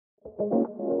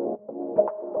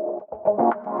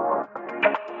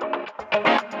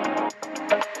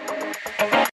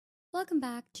Welcome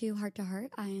back to Heart to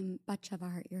Heart. I am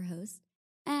Batsheva Haart, your host,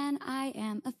 and I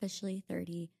am officially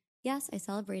 30. Yes, I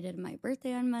celebrated my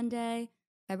birthday on Monday,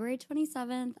 February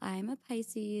 27th. I am a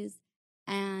Pisces,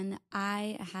 and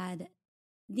I had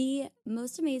the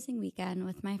most amazing weekend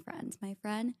with my friends. My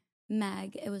friend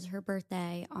Meg, it was her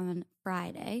birthday on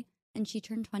Friday, and she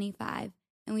turned 25,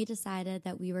 and we decided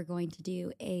that we were going to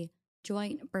do a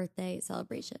joint birthday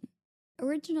celebration.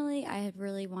 Originally, I had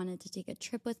really wanted to take a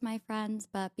trip with my friends,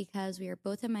 but because we are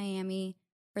both in Miami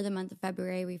for the month of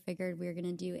February, we figured we were going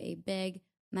to do a big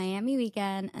Miami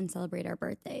weekend and celebrate our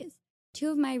birthdays.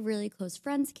 Two of my really close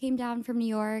friends came down from New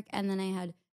York, and then I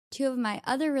had two of my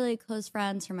other really close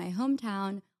friends from my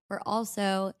hometown were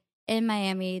also in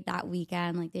Miami that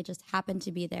weekend. Like, they just happened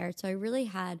to be there. So I really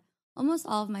had almost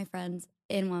all of my friends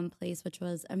in one place, which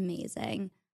was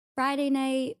amazing. Friday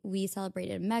night, we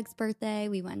celebrated Meg's birthday.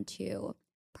 We went to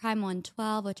Prime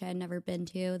 112, which I had never been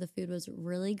to. The food was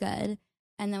really good.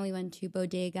 And then we went to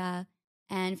Bodega.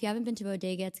 And if you haven't been to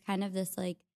Bodega, it's kind of this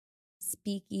like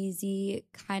speakeasy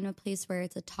kind of place where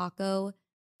it's a taco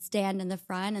stand in the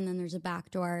front, and then there's a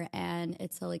back door, and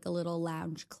it's like a little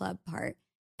lounge club part.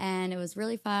 And it was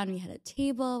really fun. We had a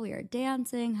table, we were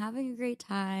dancing, having a great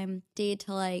time. Stayed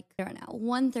till like, I don't know,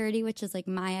 1:30, which is like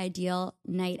my ideal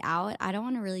night out. I don't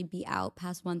want to really be out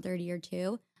past 1:30 or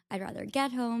 2. I'd rather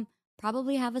get home,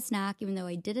 probably have a snack, even though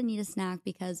I didn't need a snack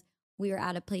because we were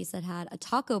at a place that had a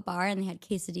taco bar and they had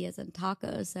quesadillas and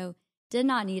tacos. So did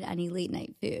not need any late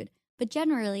night food. But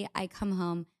generally, I come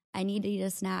home, I need to eat a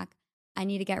snack, I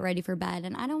need to get ready for bed,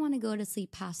 and I don't want to go to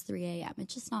sleep past 3 a.m.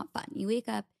 It's just not fun. You wake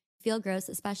up, feel gross,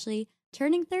 especially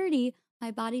turning 30. My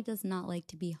body does not like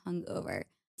to be hungover.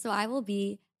 So I will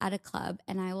be at a club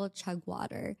and I will chug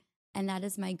water. And that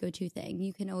is my go-to thing.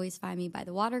 You can always find me by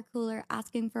the water cooler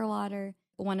asking for water.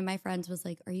 One of my friends was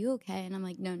like, "Are you okay?" And I'm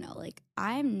like, no, like,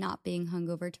 I'm not being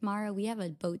hungover tomorrow. We have a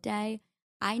boat day.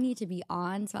 I need to be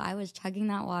on. So I was chugging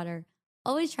that water.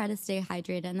 Always try to stay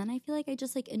hydrated. And then I feel like I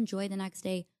just like enjoy the next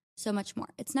day so much more.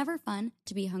 It's never fun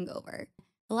to be hungover.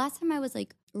 The last time I was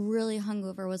like really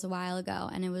hungover was a while ago,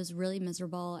 and it was really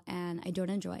miserable and I don't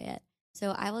enjoy it.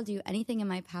 So I will do anything in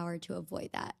my power to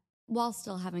avoid that while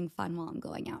still having fun while I'm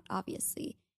going out,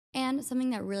 obviously. And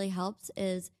something that really helps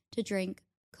is to drink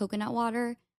coconut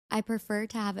water. I prefer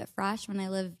to have it fresh. When I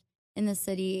lived in the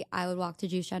city, I would walk to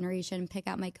Juice Generation, pick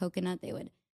out my coconut. They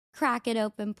would crack it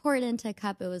open, pour it into a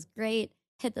cup. It was great.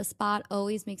 Hit the spot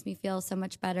always makes me feel so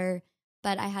much better.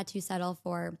 But I had to settle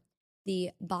for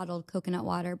the bottled coconut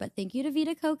water. But thank you to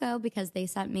Vita Coco because they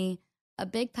sent me a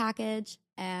big package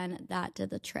and that did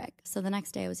the trick. So the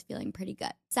next day I was feeling pretty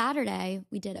good. Saturday,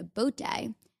 we did a boat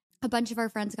day. A bunch of our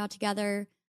friends got together.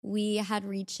 We had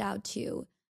reached out to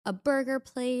a burger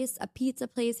place, a pizza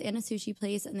place, and a sushi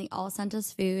place, and they all sent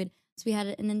us food. So we had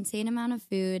an insane amount of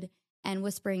food, and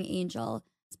Whispering Angel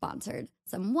sponsored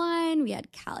some wine. We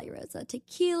had Cali Rosa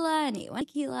tequila and A1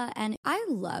 tequila. And I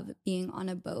love being on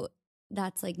a boat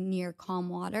that's like near calm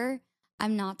water.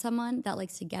 I'm not someone that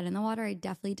likes to get in the water. I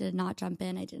definitely did not jump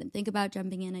in. I didn't think about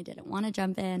jumping in. I didn't want to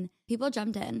jump in. People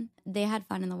jumped in. They had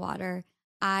fun in the water.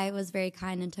 I was very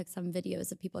kind and took some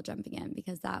videos of people jumping in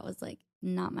because that was like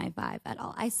not my vibe at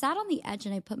all. I sat on the edge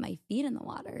and I put my feet in the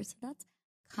water. So that's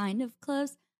kind of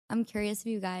close. I'm curious if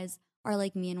you guys are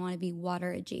like me and want to be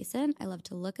water adjacent. I love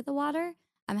to look at the water.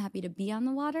 I'm happy to be on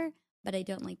the water, but I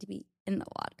don't like to be in the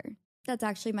water. That's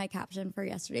actually my caption for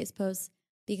yesterday's post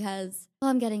because, well,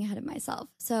 I'm getting ahead of myself.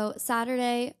 So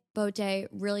Saturday, boat day,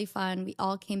 really fun. We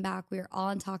all came back. We were all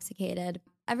intoxicated.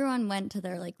 Everyone went to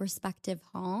their like respective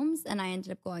homes, and I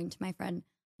ended up going to my friend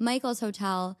Michael's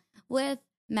hotel with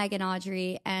Meg and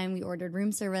Audrey, and we ordered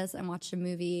room service and watched a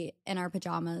movie in our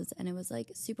pajamas, and it was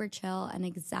like super chill and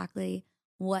exactly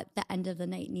what the end of the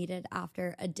night needed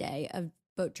after a day of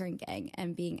boat drinking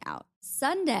and being out.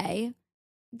 Sunday,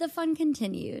 the fun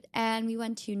continued, and we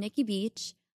went to Nikki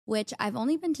Beach, which I've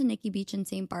only been to Nikki Beach in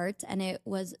St. Bart's, and it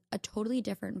was a totally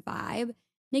different vibe.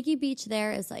 Nikki Beach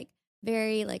there is like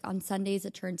very like on Sundays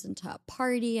it turns into a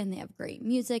party and they have great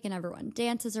music and everyone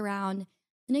dances around.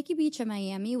 The Nikki Beach in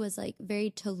Miami was like very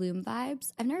Tulum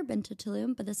vibes. I've never been to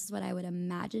Tulum, but this is what I would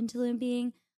imagine Tulum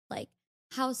being, like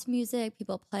house music,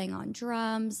 people playing on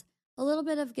drums, a little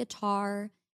bit of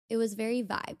guitar. It was very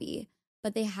vibey,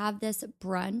 but they have this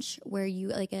brunch where you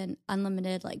like an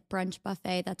unlimited like brunch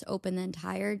buffet that's open the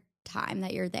entire time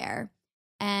that you're there.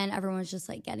 And everyone was just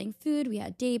like getting food. We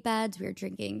had day beds. We were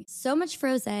drinking so much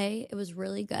frosé. It was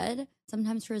really good.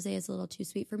 Sometimes frosé is a little too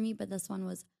sweet for me, but this one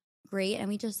was great. And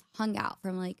we just hung out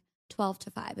from like 12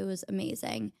 to 5. It was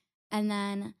amazing. And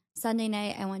then Sunday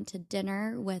night, I went to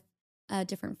dinner with a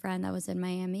different friend that was in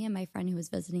Miami and my friend who was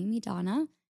visiting me, Donna.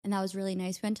 And that was really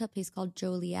nice. We went to a place called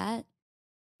Joliet,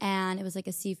 and it was like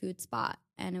a seafood spot,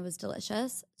 and it was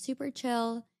delicious. Super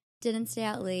chill, didn't stay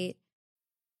out late.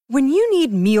 When you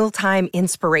need mealtime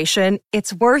inspiration,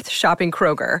 it's worth shopping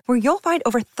Kroger, where you'll find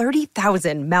over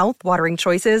 30,000 mouth-watering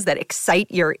choices that excite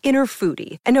your inner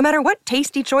foodie. And no matter what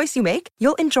tasty choice you make,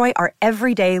 you'll enjoy our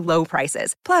everyday low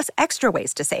prices, plus extra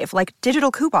ways to save, like digital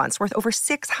coupons worth over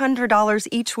 $600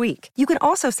 each week. You can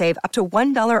also save up to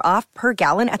 $1 off per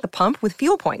gallon at the pump with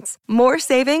fuel points. More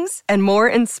savings and more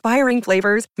inspiring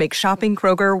flavors make shopping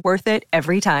Kroger worth it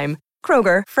every time.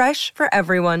 Kroger, fresh for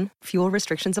everyone. Fuel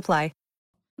restrictions apply.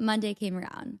 Monday came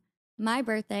around, my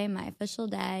birthday, my official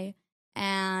day,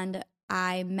 and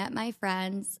I met my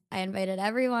friends. I invited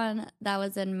everyone that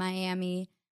was in Miami,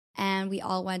 and we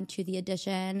all went to the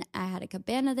Edition. I had a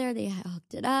cabana there. They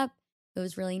hooked it up. It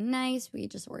was really nice. We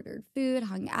just ordered food,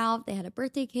 hung out. They had a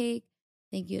birthday cake.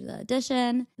 Thank you to the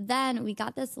Edition. Then we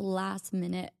got this last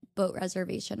minute boat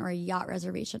reservation, or a yacht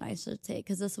reservation, I should say,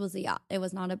 because this was a yacht. It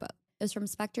was not a boat. It was from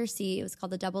Spectre Sea. It was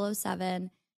called the 007.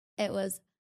 It was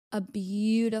a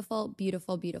beautiful,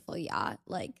 beautiful, beautiful yacht,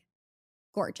 like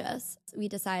gorgeous. We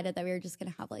decided that we were just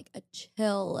going to have like a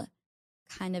chill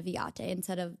kind of yacht day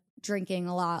instead of drinking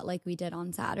a lot like we did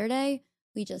on Saturday.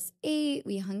 We just ate,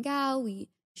 we hung out, we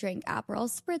drank Aperol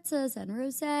spritzes and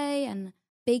rosé and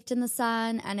baked in the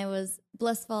sun, and it was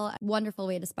blissful, wonderful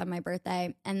way to spend my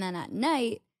birthday. And then at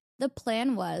night, the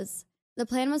plan was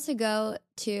to go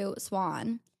to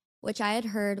Swan, which I had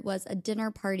heard was a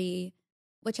dinner party,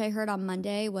 which I heard on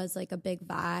Monday was like a big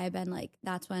vibe, and like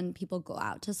that's when people go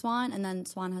out to Swan, and then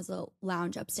Swan has a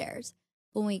lounge upstairs.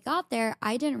 When we got there,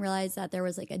 I didn't realize that there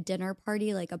was like a dinner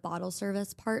party, like a bottle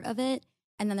service part of it,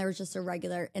 and then there was just a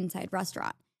regular inside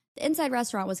restaurant. The inside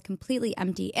restaurant was completely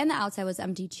empty, and the outside was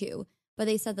empty too, but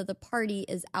they said that the party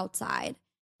is outside,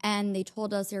 and they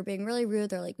told us they were being really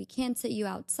rude. They're like, we can't sit you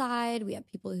outside. We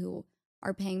have people who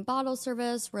are paying bottle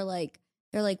service. They're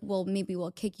like, well, maybe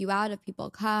we'll kick you out if people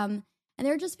come. And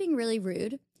they were just being really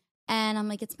rude. And I'm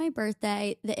like, it's my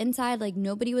birthday. The inside, like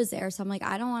nobody was there. So I'm like,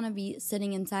 I don't want to be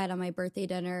sitting inside on my birthday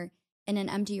dinner in an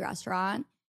empty restaurant.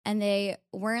 And they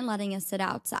weren't letting us sit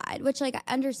outside, which like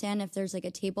I understand if there's like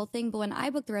a table thing. But when I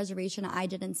booked the reservation, I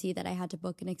didn't see that I had to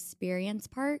book an experience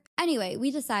park. Anyway, we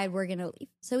decide we're going to leave.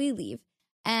 So we leave.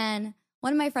 And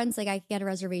one of my friends, like I could get a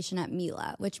reservation at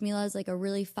Mila, which Mila is like a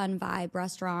really fun vibe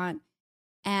restaurant.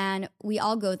 And we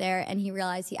all go there, and he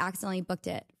realized he accidentally booked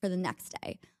it for the next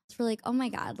day. So we're like, oh my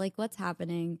God, like what's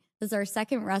happening? This is our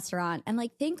second restaurant. And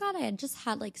like, thank God I had just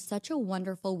had like such a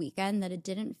wonderful weekend that it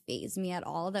didn't faze me at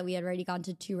all that we had already gone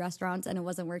to 2 restaurants and it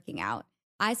wasn't working out.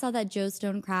 I saw that Joe's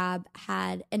Stone Crab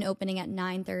had an opening at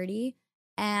 9:30,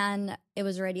 and it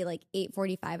was already like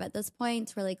 8:45 at this point.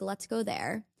 So we're like, let's go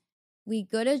there. We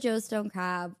go to Joe's Stone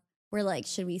Crab. We're like,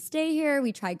 should we stay here?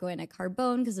 We tried going to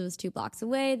Carbone because it was 2 blocks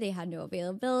away. They had no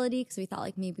availability because we thought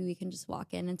like maybe we can just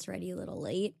walk in. It's already a little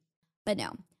late. But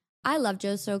no, I love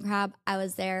Joe's Stone Crab. I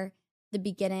was there the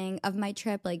beginning of my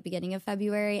trip, like beginning of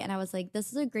February. And I was like,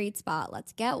 this is a great spot.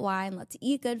 Let's get wine. Let's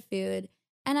eat good food.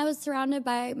 And I was surrounded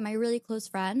by my really close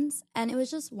friends. And it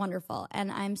was just wonderful.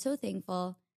 And I'm so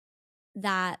thankful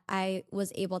that I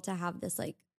was able to have this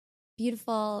like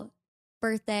beautiful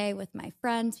birthday with my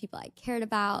friends, people I cared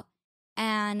about.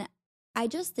 And I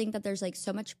just think that there's like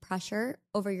so much pressure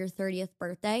over your 30th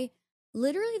birthday.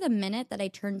 Literally the minute that I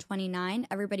turned 29,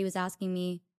 everybody was asking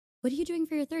me, what are you doing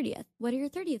for your 30th? What are your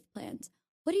 30th plans?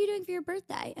 What are you doing for your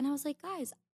birthday? And I was like,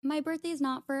 guys, my birthday is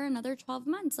not for another 12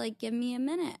 months. Like, give me a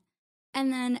minute.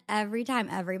 And then every time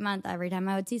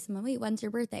I would see someone, wait, when's your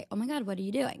birthday? Oh my God, what are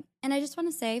you doing? And I just want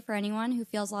to say for anyone who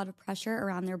feels a lot of pressure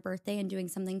around their birthday and doing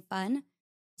something fun,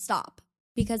 stop.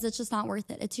 Because it's just not worth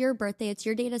it. It's your birthday. It's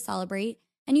your day to celebrate.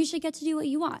 And you should get to do what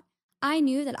you want. I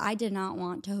knew that I did not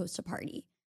want to host a party.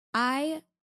 I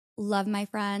love my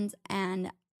friends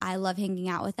and I love hanging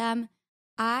out with them.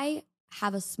 I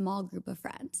have a small group of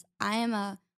friends. I am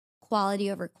a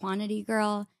quality over quantity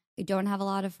girl. I don't have a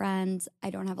lot of friends.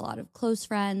 I don't have a lot of close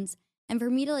friends. And for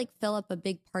me to like fill up a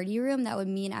big party room, that would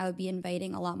mean I would be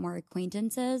inviting a lot more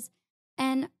acquaintances.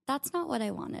 And that's not what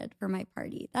I wanted for my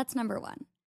party. That's number one.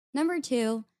 Number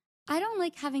 2, I don't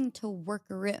like having to work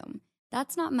a room.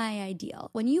 That's not my ideal.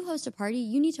 When you host a party,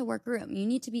 you need to work a room. You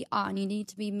need to be on. You need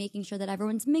to be making sure that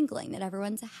everyone's mingling, that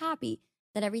everyone's happy,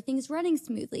 that everything's running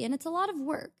smoothly. And it's a lot of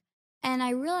work. And I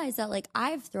realized that like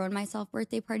I've thrown myself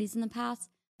birthday parties in the past,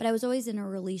 but I was always in a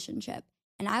relationship.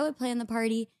 And I would plan the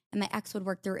party and my ex would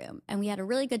work the room. And we had a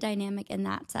really good dynamic in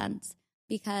that sense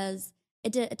because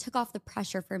it took off the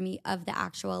pressure for me of the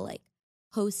actual like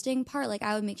hosting part, like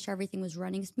I would make sure everything was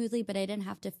running smoothly, but I didn't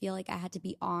have to feel like I had to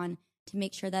be on to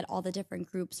make sure that all the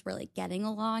different groups were like getting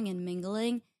along and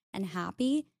mingling and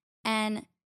happy. And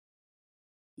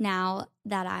now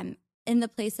that I'm in the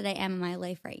place that I am in my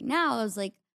life right now, I was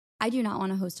like, I do not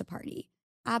want to host a party.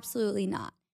 Absolutely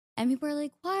not. And people are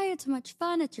like, why? It's so much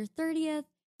fun. It's your 30th.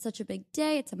 It's such a big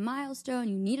day. It's a milestone.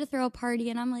 You need to throw a party.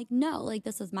 And I'm like, no, like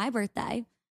this is my birthday.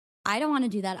 I don't want to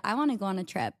do that. I want to go on a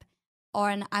trip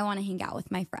and I want to hang out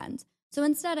with my friends. So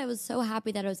instead, I was so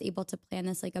happy that I was able to plan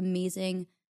this like amazing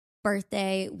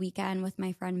birthday weekend with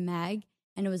my friend Meg.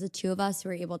 And it was the two of us who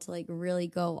were able to like really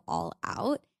go all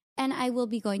out. And I will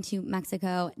be going to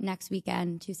Mexico next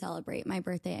weekend to celebrate my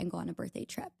birthday and go on a birthday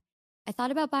trip. I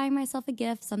thought about buying myself a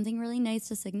gift, something really nice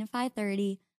to signify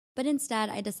 30, but instead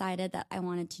I decided that I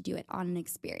wanted to do it on an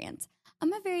experience.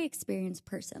 I'm a very experienced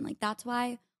person. Like that's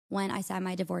why when I signed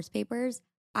my divorce papers,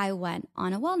 I went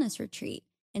on a wellness retreat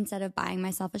instead of buying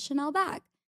myself a Chanel bag.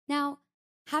 Now,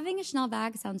 having a Chanel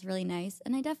bag sounds really nice,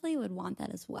 and I definitely would want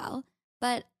that as well.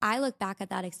 But I look back at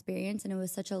that experience and it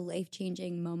was such a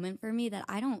life-changing moment for me that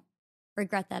I don't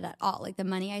regret that at all. Like the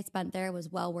money I spent there was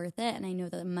well worth it. And I know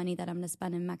that the money that I'm going to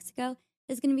spend in Mexico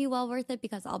is going to be well worth it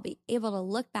because I'll be able to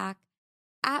look back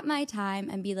at my time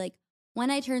and be like,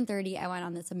 when I turned 30, I went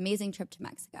on this amazing trip to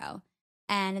Mexico.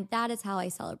 And that is how I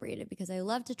celebrated because I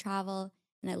love to travel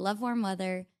and I love warm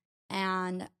weather.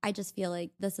 And I just feel like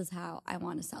this is how I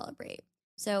want to celebrate.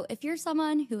 So if you're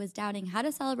someone who is doubting how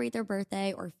to celebrate their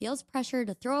birthday or feels pressure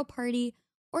to throw a party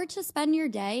or to spend your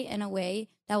day in a way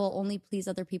that will only please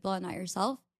other people and not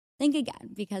yourself, think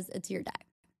again because it's your day.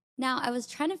 Now, I was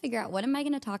trying to figure out what am I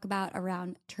going to talk about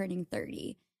around turning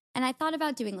 30. And I thought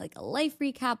about doing like a life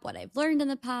recap, what I've learned in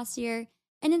the past year.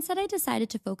 And instead I decided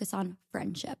to focus on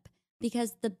friendship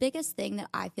because the biggest thing that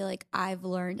I feel like I've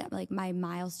learned at like my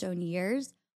milestone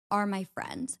years are my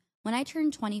friends. When I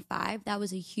turned 25, that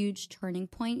was a huge turning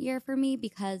point year for me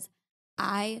because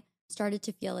I started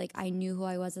to feel like I knew who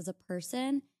I was as a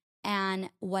person and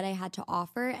what I had to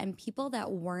offer. And people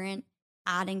that weren't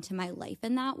adding to my life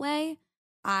in that way,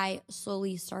 I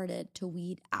slowly started to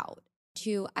weed out.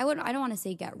 I don't want to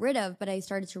say get rid of, but I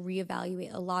started to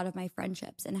reevaluate a lot of my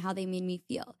friendships and how they made me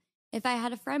feel. If I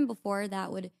had a friend before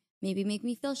that would maybe make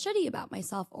me feel shitty about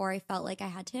myself, or I felt like I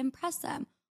had to impress them,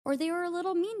 or they were a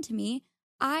little mean to me,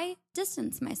 I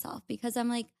distance myself because I'm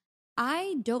like,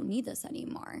 I don't need this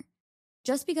anymore.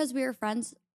 Just because we were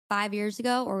friends 5 years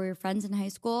ago, or we were friends in high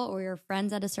school, or we were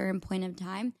friends at a certain point in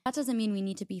time, that doesn't mean we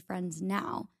need to be friends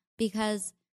now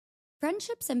because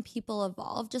friendships and people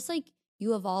evolve. Just like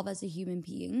you evolve as a human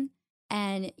being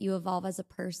and you evolve as a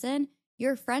person,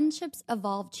 your friendships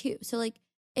evolve too. So like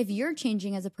if you're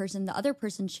changing as a person, the other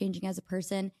person's changing as a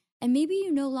person, and maybe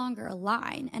you no longer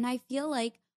align. And I feel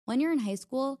like when you're in high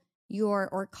school,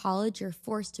 or college, you're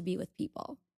forced to be with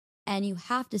people and you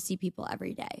have to see people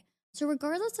every day. So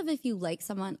regardless of if you like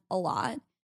someone a lot,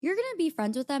 you're going to be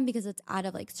friends with them because it's out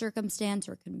of like circumstance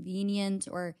or convenience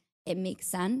or it makes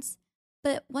sense.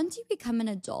 But once you become an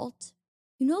adult,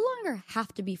 you no longer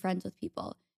have to be friends with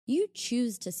people. You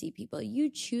choose to see people. You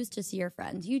choose to see your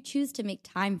friends. You choose to make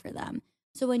time for them.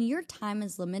 So when your time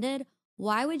is limited,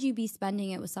 why would you be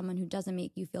spending it with someone who doesn't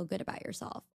make you feel good about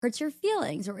yourself, hurts your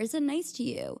feelings, or isn't nice to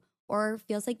you, or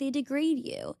feels like they degrade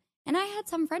you? And I had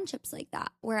some friendships like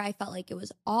that where I felt like it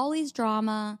was always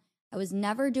drama. I was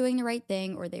never doing the right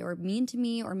thing, or they were mean to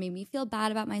me or made me feel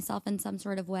bad about myself in some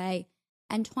sort of way.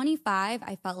 And 25,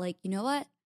 I felt like, you know what?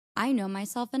 I know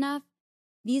myself enough.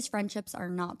 These friendships are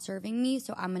not serving me,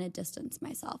 so I'm going to distance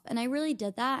myself. And I really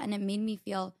did that, and it made me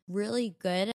feel really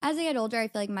good. As I get older, I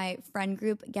feel like my friend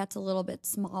group gets a little bit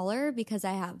smaller because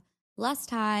I have less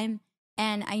time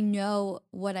and I know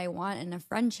what I want in a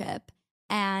friendship.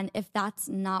 And if that's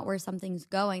not where something's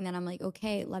going, then I'm like,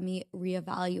 okay, let me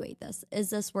reevaluate this. Is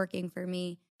this working for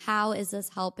me? How is this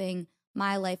helping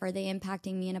my life? Are they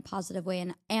impacting me in a positive way?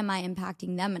 And am I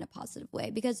impacting them in a positive way?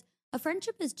 Because a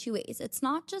friendship is two ways. It's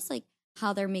not just like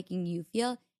how they're making you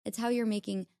feel, it's how you're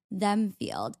making them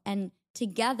feel. And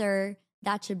together,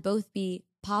 that should both be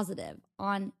positive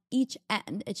on each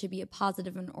end. It should be a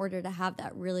positive in order to have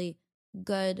that really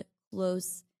good,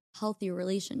 close, healthy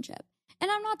relationship. And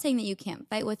I'm not saying that you can't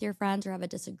fight with your friends or have a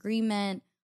disagreement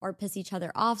or piss each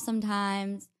other off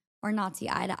sometimes or not see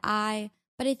eye to eye.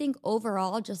 But I think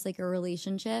overall, just like a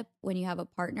relationship, when you have a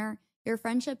partner, your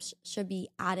friendships should be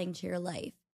adding to your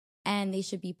life and they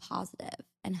should be positive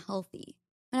and healthy.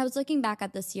 When I was looking back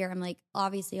at this year, I'm like,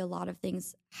 obviously a lot of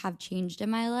things have changed in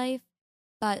my life.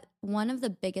 But one of the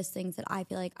biggest things that I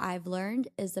feel like I've learned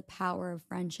is the power of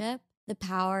friendship, the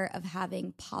power of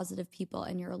having positive people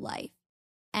in your life.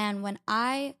 And when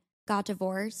I got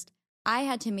divorced, I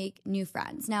had to make new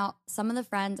friends. Now, some of the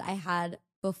friends I had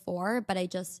before, but I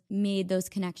just made those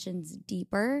connections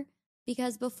deeper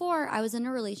because before I was in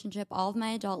a relationship all of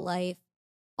my adult life,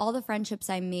 all the friendships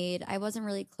I made, I wasn't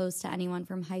really close to anyone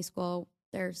from high school.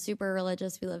 They're super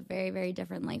religious. We live very, very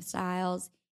different lifestyles,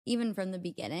 even from the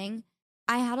beginning.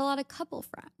 I had a lot of couple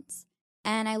friends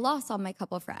and I lost all my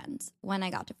couple friends when I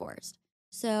got divorced.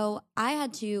 So I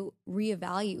had to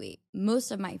reevaluate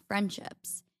most of my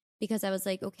friendships because I was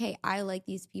like, okay, I like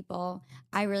these people.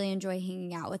 I really enjoy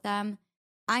hanging out with them.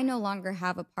 I no longer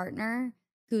have a partner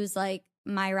who's like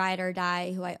my ride or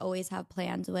die, who I always have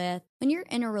plans with. When you're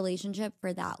in a relationship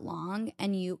for that long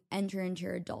and you enter into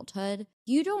your adulthood,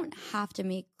 you don't have to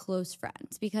make close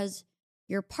friends because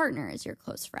your partner is your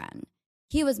close friend.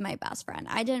 He was my best friend.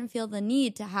 I didn't feel the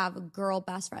need to have girl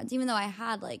best friends. Even though I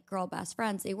had like girl best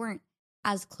friends, they weren't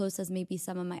as close as maybe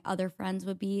some of my other friends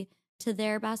would be to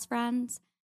their best friends.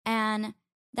 And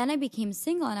then I became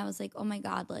single and I was like, oh my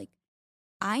God, like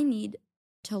I need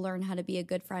to learn how to be a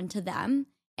good friend to them.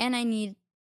 And I need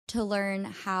to learn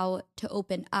how to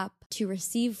open up to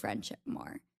receive friendship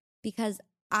more because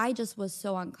I just was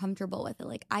so uncomfortable with it.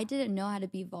 Like I didn't know how to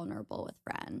be vulnerable with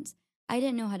friends. I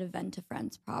didn't know how to vent to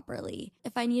friends properly.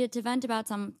 If I needed to vent about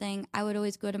something, I would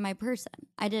always go to my person.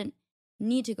 I didn't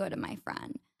need to go to my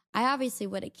friend. I obviously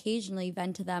would occasionally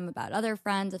vent to them about other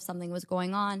friends if something was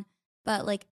going on. But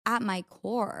like at my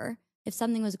core, if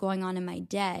something was going on in my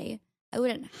day, I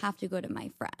wouldn't have to go to my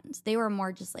friends. They were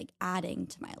more just like adding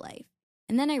to my life.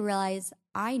 And then I realized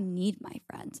I need my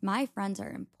friends. My friends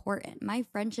are important. My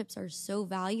friendships are so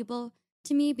valuable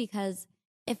to me because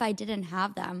if I didn't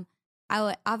have them,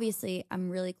 obviously I'm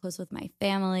really close with my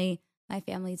family. My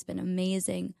family's been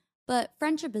amazing, but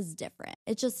friendship is different.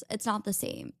 It's not the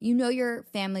same. You know, your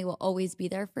family will always be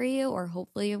there for you, or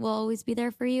hopefully will always be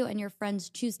there for you, and your friends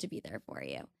choose to be there for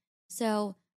you.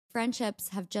 So friendships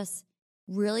have just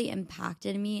really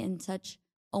impacted me in such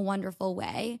a wonderful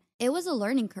way. It was a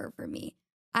learning curve for me.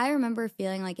 I remember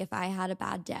feeling like if I had a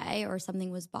bad day or something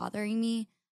was bothering me,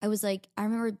 I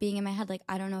remember being in my head, like,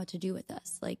 I don't know what to do with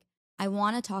this. Like, I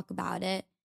want to talk about it.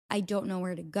 I don't know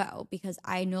where to go because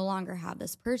I no longer have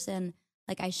this person.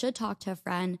 Like, I should talk to a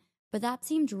friend, but that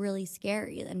seemed really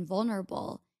scary and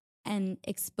vulnerable and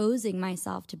exposing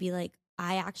myself to be like,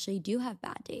 I actually do have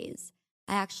bad days.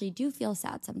 I actually do feel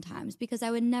sad sometimes because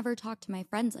I would never talk to my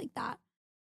friends like that.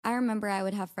 I remember I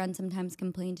would have friends sometimes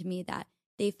complain to me that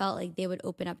they felt like they would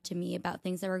open up to me about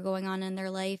things that were going on in their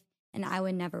life, and I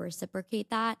would never reciprocate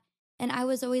that. And I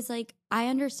was always like, I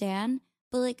understand,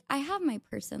 but like I have my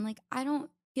person. Like I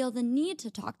don't feel the need to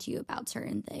talk to you about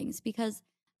certain things because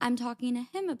I'm talking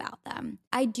to him about them.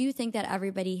 I do think that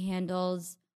everybody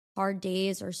handles hard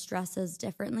days or stresses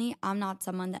differently. I'm not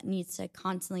someone that needs to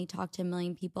constantly talk to a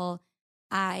million people.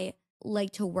 I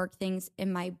like to work things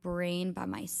in my brain by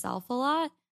myself a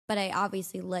lot, but I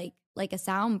obviously like a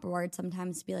soundboard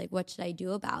sometimes to be like, what should I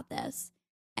do about this?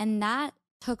 And that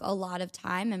took a lot of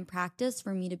time and practice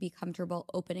for me to be comfortable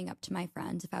opening up to my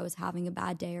friends if I was having a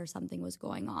bad day or something was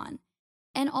going on.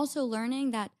 And also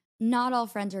learning that not all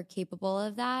friends are capable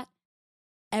of that.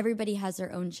 Everybody has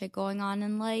their own shit going on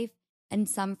in life, and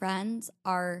some friends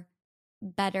are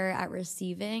better at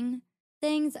receiving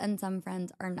things and some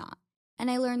friends are not.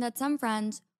 And I learned that some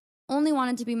friends only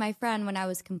wanted to be my friend when I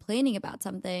was complaining about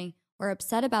something or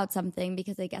upset about something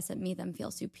because I guess it made them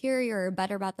feel superior or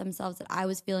better about themselves, that I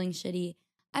was feeling shitty.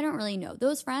 I don't really know.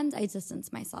 Those friends I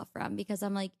distance myself from because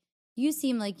I'm like, you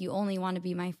seem like you only want to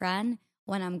be my friend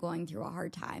when I'm going through a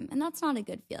hard time. And that's not a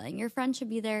good feeling. Your friend should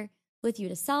be there with you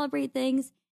to celebrate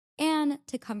things and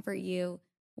to comfort you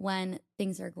when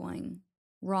things are going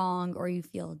wrong or you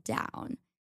feel down.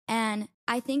 And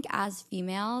I think as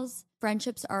females,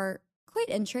 friendships are quite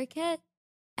intricate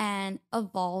and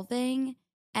evolving.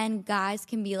 And guys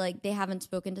can be like, they haven't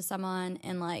spoken to someone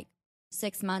in like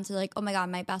 6 months. They're like, oh my God,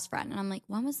 my best friend. And I'm like,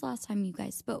 when was the last time you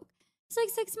guys spoke? It's like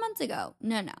 6 months ago.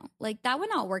 No. Like that would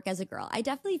not work as a girl. I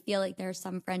definitely feel like there are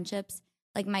some friendships,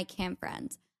 like my camp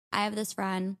friends. I have this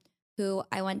friend who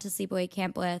I went to sleepaway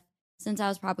camp with since I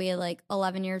was probably like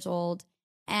 11 years old.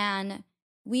 And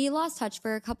we lost touch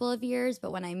for a couple of years.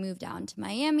 But when I moved down to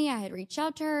Miami, I had reached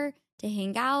out to her to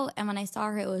hang out. And when I saw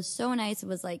her, it was so nice. It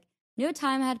was like no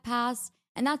time had passed.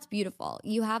 And that's beautiful.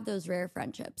 You have those rare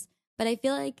friendships. But I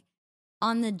feel like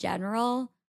on the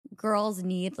general, girls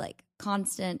need like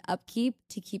constant upkeep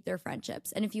to keep their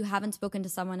friendships. And if you haven't spoken to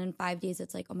someone in 5 days,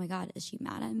 it's like, oh my God, is she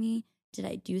mad at me? Did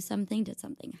I do something? Did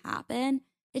something happen?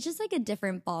 It's just like a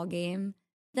different ball game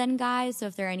than guys. So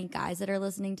if there are any guys that are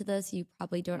listening to this, you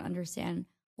probably don't understand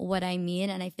what I mean.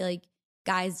 And I feel like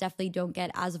guys definitely don't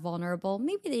get as vulnerable.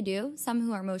 Maybe they do. Some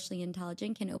who are emotionally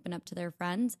intelligent can open up to their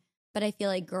friends, but I feel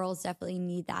like girls definitely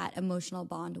need that emotional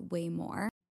bond way more.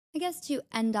 I guess to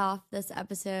end off this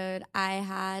episode, I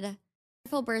had a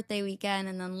full birthday weekend,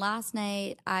 and then last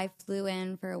night I flew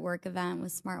in for a work event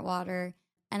with Smart Water,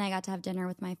 and I got to have dinner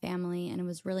with my family, and it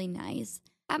was really nice.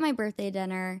 At my birthday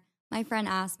dinner, my friend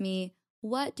asked me,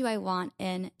 what do I want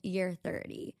in year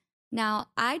 30? Now,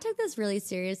 I took this really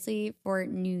seriously for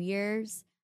New Year's.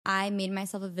 I made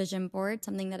myself a vision board,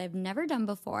 something that I've never done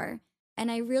before, and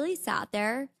I really sat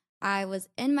there. I was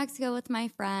in Mexico with my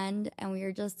friend, and we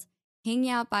were just hanging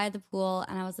out by the pool,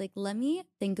 and I was like, let me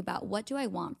think about what do I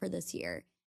want for this year.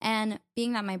 And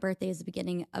being that my birthday is the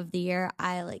beginning of the year,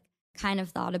 I kind of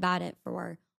thought about it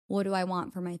for what do I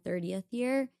want for my 30th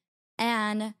year.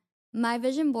 And my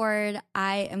vision board,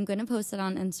 I am going to post it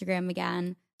on Instagram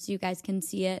again so you guys can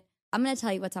see it. I'm going to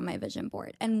tell you what's on my vision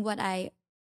board and what I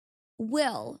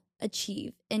will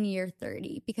achieve in year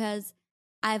 30, because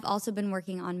I've also been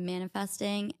working on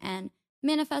manifesting, and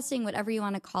manifesting, whatever you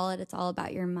want to call it, it's all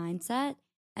about your mindset.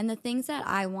 And the things that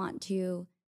I want to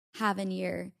have in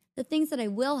the things that I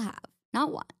will have,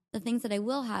 not want, the things that I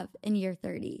will have in year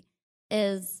 30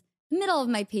 is the middle of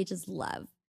my page is love,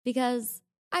 because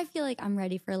I feel like I'm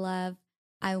ready for love.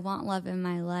 I want love in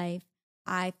my life.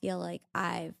 I feel like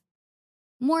I've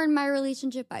mourned my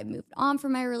relationship. I moved on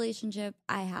from my relationship.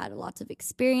 I had lots of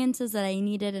experiences that I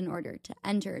needed in order to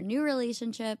enter a new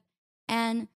relationship.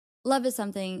 And love is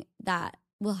something that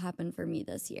will happen for me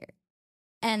this year.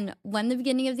 And when the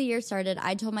beginning of the year started,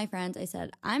 I told my friends, I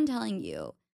said, I'm telling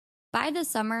you, by the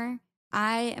summer,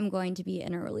 I am going to be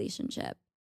in a relationship,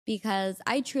 because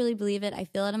I truly believe it. I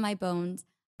feel it in my bones.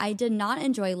 I did not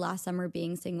enjoy last summer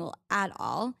being single at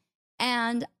all.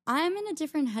 And I'm in a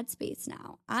different headspace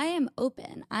now. I am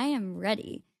open. I am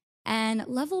ready. And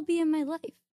love will be in my life.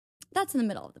 That's in the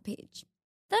middle of the page.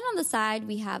 Then on the side,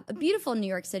 we have a beautiful New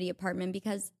York City apartment,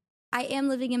 because I am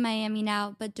living in Miami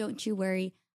now, but don't you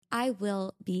worry. I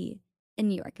will be in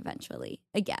New York eventually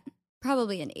again,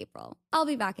 probably in April. I'll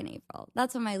be back in April.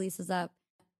 That's when my lease is up.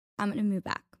 I'm going to move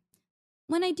back.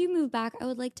 When I do move back, I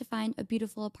would like to find a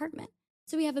beautiful apartment.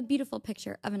 So we have a beautiful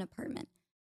picture of an apartment.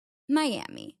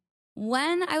 Miami.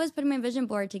 When I was putting my vision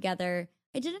board together,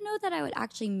 I didn't know that I would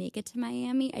actually make it to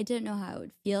Miami. I didn't know how I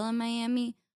would feel in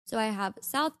Miami. So I have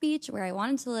South Beach, where I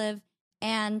wanted to live,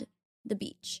 and the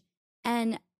beach.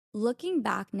 And looking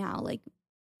back now,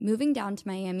 moving down to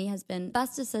Miami has been the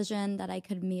best decision that I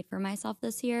could have made for myself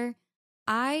this year.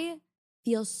 I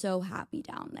feel so happy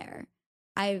down there.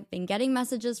 I've been getting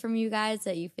messages from you guys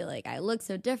that you feel like I look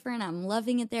so different. I'm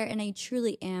loving it there. And I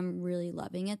truly am really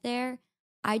loving it there.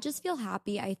 I just feel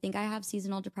happy. I think I have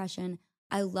seasonal depression.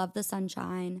 I love the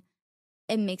sunshine.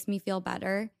 It makes me feel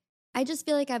better. I just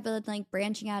feel like I've been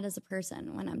branching out as a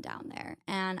person when I'm down there.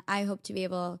 And I hope to be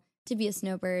able to be a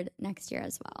snowbird next year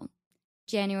as well.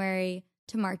 January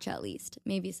to March at least.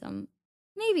 Maybe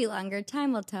longer.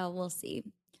 Time will tell. We'll see.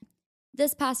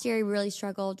 This past year, I really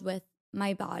struggled with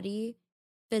my body,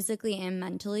 physically and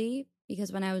mentally,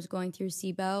 because when I was going through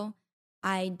SIBO,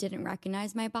 I didn't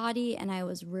recognize my body, and I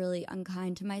was really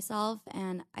unkind to myself,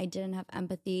 and I didn't have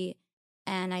empathy,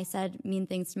 and I said mean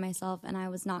things to myself, and I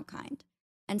was not kind.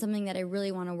 And something that I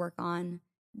really want to work on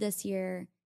this year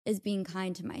is being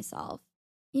kind to myself.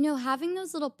 Having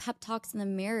those little pep talks in the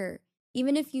mirror,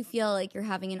 even if you feel like you're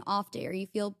having an off day, or you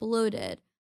feel bloated,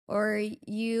 or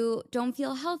you don't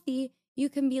feel healthy, you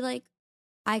can be like,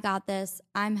 I got this.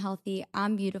 I'm healthy.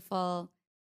 I'm beautiful.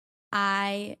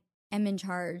 I am in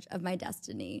charge of my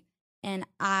destiny, and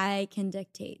I can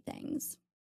dictate things.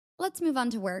 Let's move on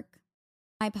to work.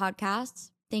 My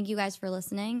podcast. Thank you guys for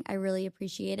listening. I really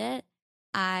appreciate it.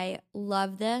 I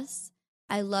love this.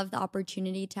 I love the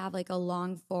opportunity to have a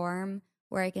long form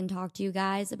where I can talk to you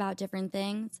guys about different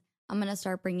things. I'm going to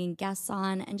start bringing guests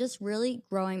on and just really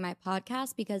growing my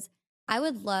podcast, because I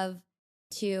would love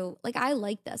to, I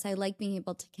like this. I like being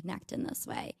able to connect in this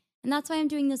way. And that's why I'm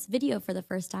doing this video for the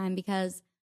first time, because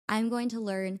I'm going to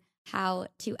learn how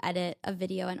to edit a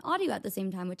video and audio at the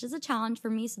same time, which is a challenge for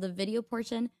me. So the video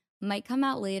portion might come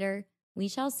out later. We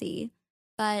shall see.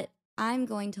 But I'm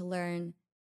going to learn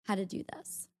how to do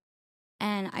this.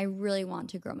 And I really want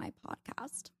to grow my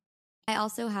podcast. I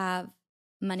also have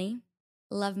money,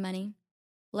 love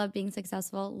being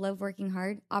successful, love working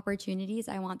hard, opportunities.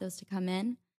 I want those to come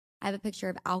in. I have a picture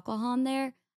of alcohol on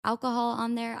there.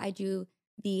 I do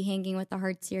the Hanging with the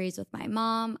Haart series with my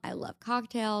mom. I love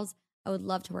cocktails. I would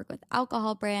love to work with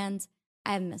alcohol brands.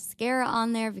 I have mascara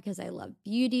on there because I love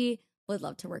beauty. Would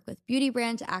love to work with beauty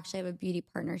brands. I actually have a beauty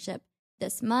partnership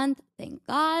this month. Thank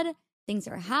God. Things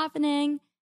are happening.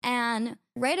 And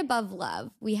right above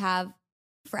love, we have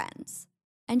friends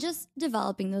and just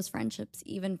developing those friendships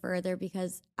even further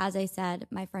because, as I said,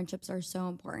 my friendships are so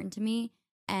important to me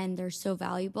and they're so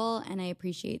valuable and I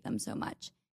appreciate them so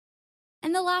much.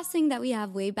 And the last thing that we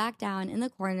have way back down in the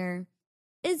corner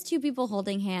is two people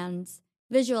holding hands,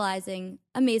 visualizing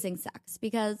amazing sex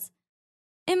because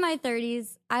in my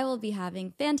 30s, I will be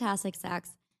having fantastic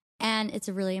sex and it's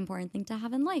a really important thing to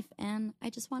have in life. And I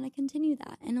just want to continue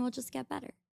that and it will just get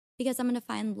better because I'm going to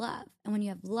find love. And when you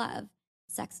have love,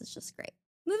 sex is just great.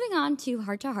 Moving on to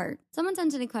Heart to Heart, someone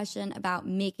sent in a question about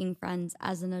making friends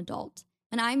as an adult.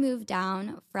 When I moved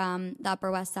down from the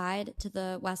Upper West Side to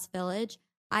the West Village,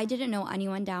 I didn't know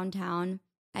anyone downtown.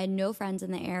 I had no friends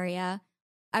in the area.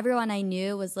 Everyone I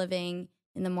knew was living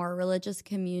in the more religious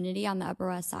community on the Upper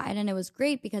West Side. And it was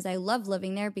great because I loved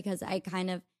living there because I kind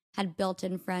of had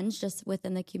built-in friends just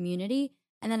within the community.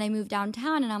 And then I moved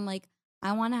downtown and I'm like,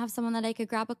 I want to have someone that I could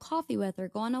grab a coffee with or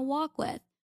go on a walk with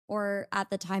or at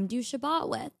the time do Shabbat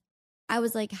with. I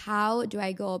was like, how do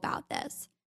I go about this?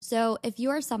 So if you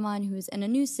are someone who's in a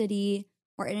new city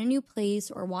or in a new place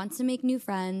or wants to make new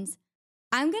friends,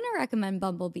 I'm going to recommend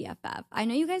Bumble BFF. I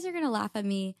know you guys are going to laugh at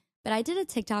me, but I did a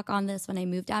TikTok on this when I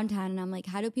moved downtown and I'm like,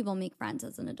 how do people make friends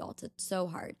as an adult? It's so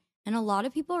hard. And a lot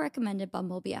of people recommended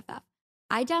Bumble BFF.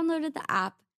 I downloaded the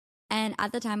app and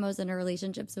at the time I was in a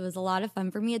relationship, so it was a lot of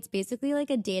fun for me. It's basically like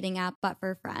a dating app, but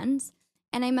for friends.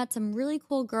 And I met some really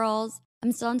cool girls.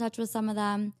 I'm still in touch with some of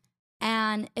them.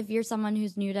 And if you're someone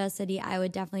who's new to a city, I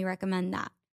would definitely recommend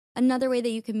that. Another way that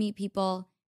you can meet people,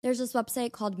 there's this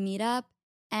website called Meetup,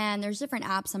 and there's different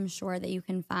apps I'm sure that you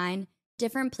can find,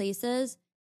 different places,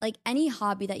 like any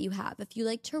hobby that you have. If you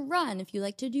like to run, if you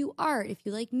like to do art, if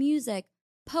you like music,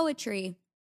 poetry,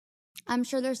 I'm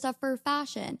sure there's stuff for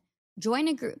fashion. Join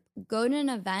a group, go to an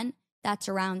event that's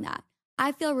around that.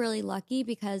 I feel really lucky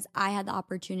because I had the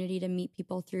opportunity to meet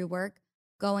people through work,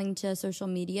 going to social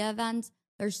media events.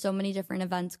 There's so many different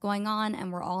events going on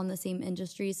and we're all in the same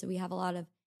industry, so we have a lot of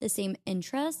the same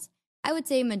interests. I would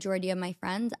say majority of my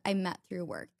friends I met through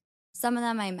work. Some of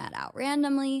them I met out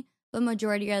randomly, but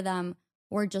majority of them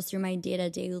were just through my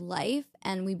day-to-day life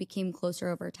and we became closer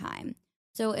over time.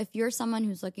 So if you're someone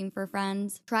who's looking for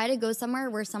friends, try to go somewhere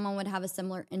where someone would have a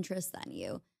similar interest than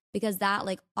you because that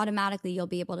automatically you'll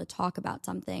be able to talk about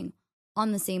something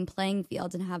on the same playing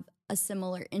field and have a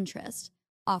similar interest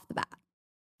off the bat.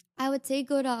 I would say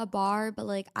go to a bar, but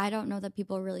I don't know that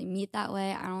people really meet that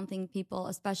way. I don't think people,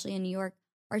 especially in New York,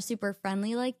 are super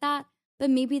friendly like that, but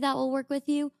maybe that will work with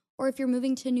you. Or if you're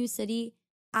moving to a new city,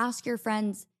 ask your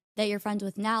friends that you're friends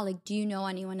with now, do you know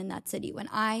anyone in that city? When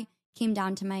I came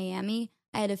down to Miami,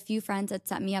 I had a few friends that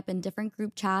set me up in different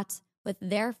group chats with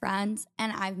their friends,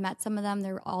 and I've met some of them.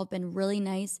 They've all been really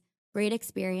nice, great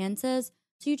experiences.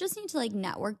 So you just need to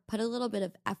network, put a little bit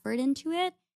of effort into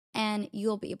it, and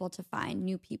you'll be able to find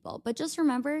new people. But just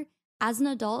remember, as an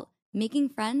adult, making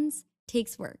friends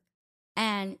takes work.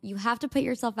 And you have to put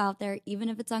yourself out there, even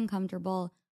if it's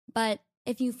uncomfortable. But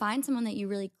if you find someone that you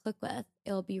really click with,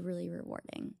 it'll be really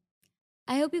rewarding.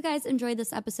 I hope you guys enjoyed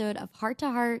this episode of Heart to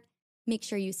Heart. Make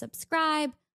sure you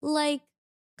subscribe,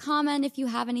 comment if you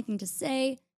have anything to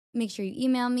say. Make sure you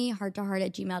email me,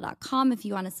 hearttoheart@gmail.com if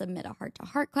you want to submit a Heart to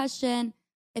Heart question,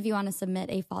 if you want to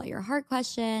submit a Follow Your Heart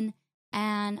question.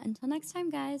 And until next time,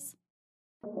 guys.